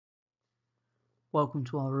Welcome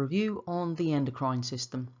to our review on the endocrine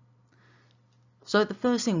system. So the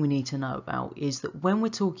first thing we need to know about is that when we're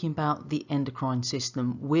talking about the endocrine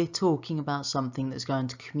system, we're talking about something that's going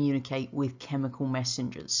to communicate with chemical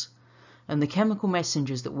messengers. And the chemical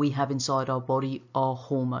messengers that we have inside our body are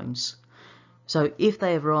hormones. So if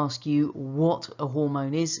they ever ask you what a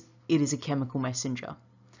hormone is, it is a chemical messenger.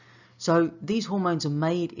 So these hormones are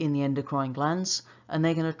made in the endocrine glands and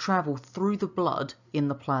they're going to travel through the blood in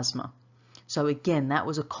the plasma. So again, that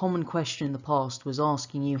was a common question in the past, was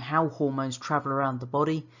asking you how hormones travel around the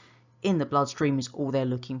body. In the bloodstream is all they're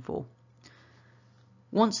looking for.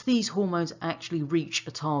 Once these hormones actually reach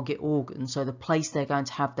a target organ, so the place they're going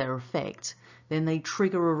to have their effect, then they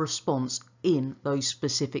trigger a response in those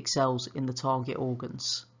specific cells in the target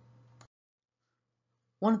organs.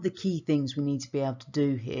 One of the key things we need to be able to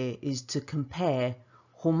do here is to compare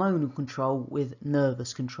hormonal control with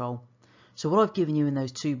nervous control. So what I've given you in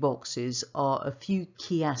those two boxes are a few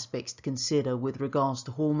key aspects to consider with regards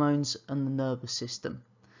to hormones and the nervous system.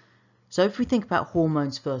 So if we think about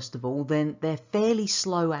hormones first of all, then they're fairly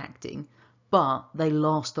slow acting, but they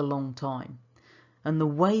last a long time. And the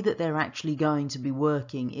way that they're actually going to be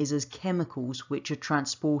working is as chemicals which are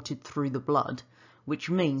transported through the blood, which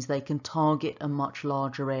means they can target a much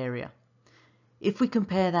larger area. If we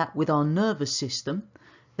compare that with our nervous system,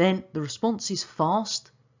 then the response is fast,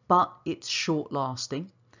 but it's short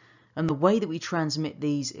lasting. And the way that we transmit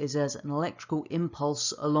these is as an electrical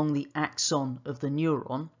impulse along the axon of the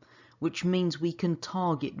neuron, which means we can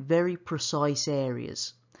target very precise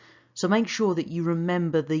areas. So make sure that you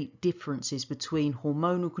remember the differences between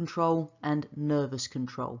hormonal control and nervous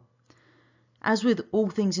control. As with all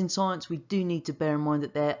things in science, we do need to bear in mind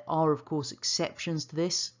that there are, of course, exceptions to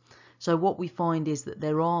this. So what we find is that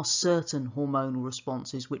there are certain hormonal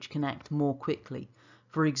responses which can act more quickly.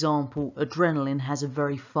 For example, adrenaline has a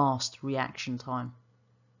very fast reaction time.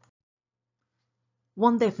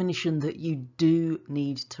 One definition that you do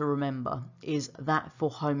need to remember is that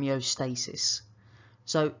for homeostasis.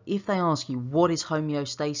 So if they ask you what is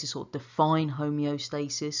homeostasis or define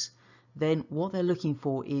homeostasis, then what they're looking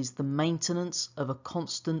for is the maintenance of a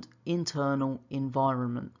constant internal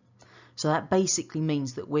environment. So that basically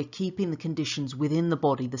means that we're keeping the conditions within the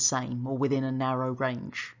body the same or within a narrow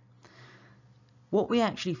range. What we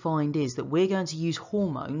actually find is that we're going to use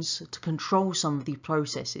hormones to control some of the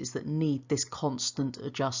processes that need this constant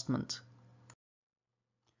adjustment.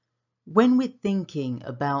 When we're thinking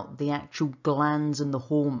about the actual glands and the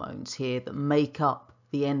hormones here that make up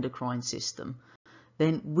the endocrine system,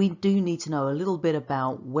 then we do need to know a little bit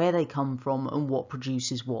about where they come from and what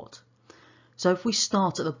produces what. So if we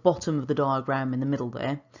start at the bottom of the diagram in the middle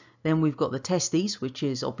there, then we've got the testes, which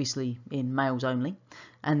is obviously in males only,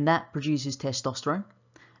 and that produces testosterone.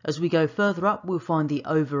 As we go further up, we'll find the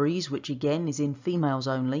ovaries, which again is in females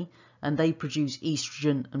only, and they produce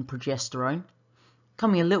estrogen and progesterone.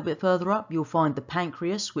 Coming a little bit further up, you'll find the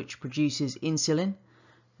pancreas, which produces insulin.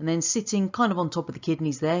 And then sitting kind of on top of the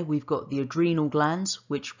kidneys there, we've got the adrenal glands,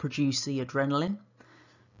 which produce the adrenaline.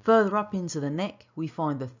 Further up into the neck, we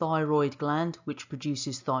find the thyroid gland, which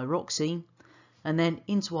produces thyroxine. And then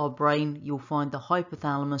into our brain, you'll find the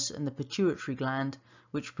hypothalamus and the pituitary gland,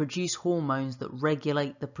 which produce hormones that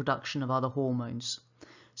regulate the production of other hormones.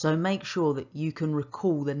 So make sure that you can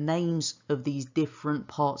recall the names of these different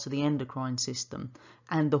parts of the endocrine system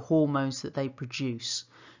and the hormones that they produce.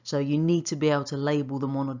 So you need to be able to label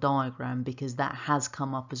them on a diagram because that has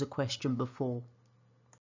come up as a question before.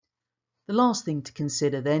 The last thing to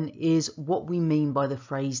consider then is what we mean by the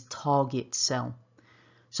phrase target cell.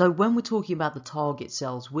 So when we're talking about the target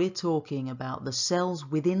cells, we're talking about the cells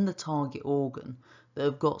within the target organ that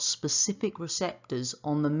have got specific receptors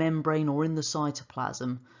on the membrane or in the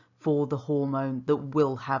cytoplasm for the hormone that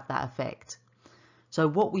will have that effect. So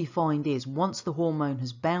what we find is once the hormone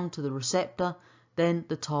has bound to the receptor, then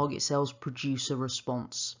the target cells produce a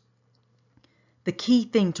response. The key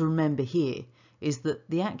thing to remember here is that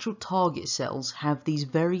the actual target cells have these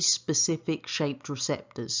very specific shaped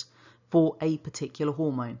receptors for a particular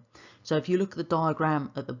hormone. So if you look at the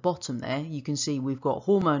diagram at the bottom there, you can see we've got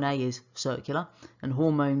hormone A is circular and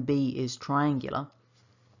hormone B is triangular.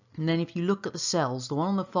 And then if you look at the cells, the one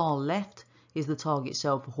on the far left is the target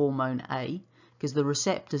cell for hormone A, because the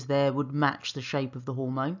receptors there would match the shape of the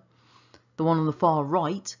hormone. The one on the far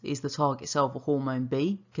right is the target cell for hormone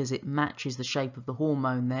B, because it matches the shape of the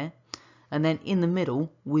hormone there. And then in the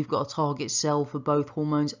middle, we've got a target cell for both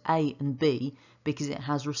hormones A and B, because it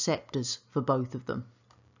has receptors for both of them.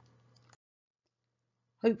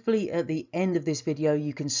 Hopefully at the end of this video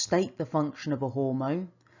you can state the function of a hormone,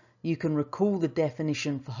 you can recall the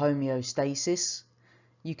definition for homeostasis,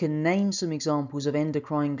 You can name some examples of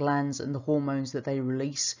endocrine glands and the hormones that they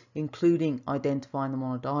release, including identifying them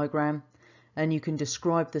on a diagram, and you can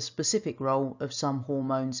describe the specific role of some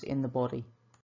hormones in the body.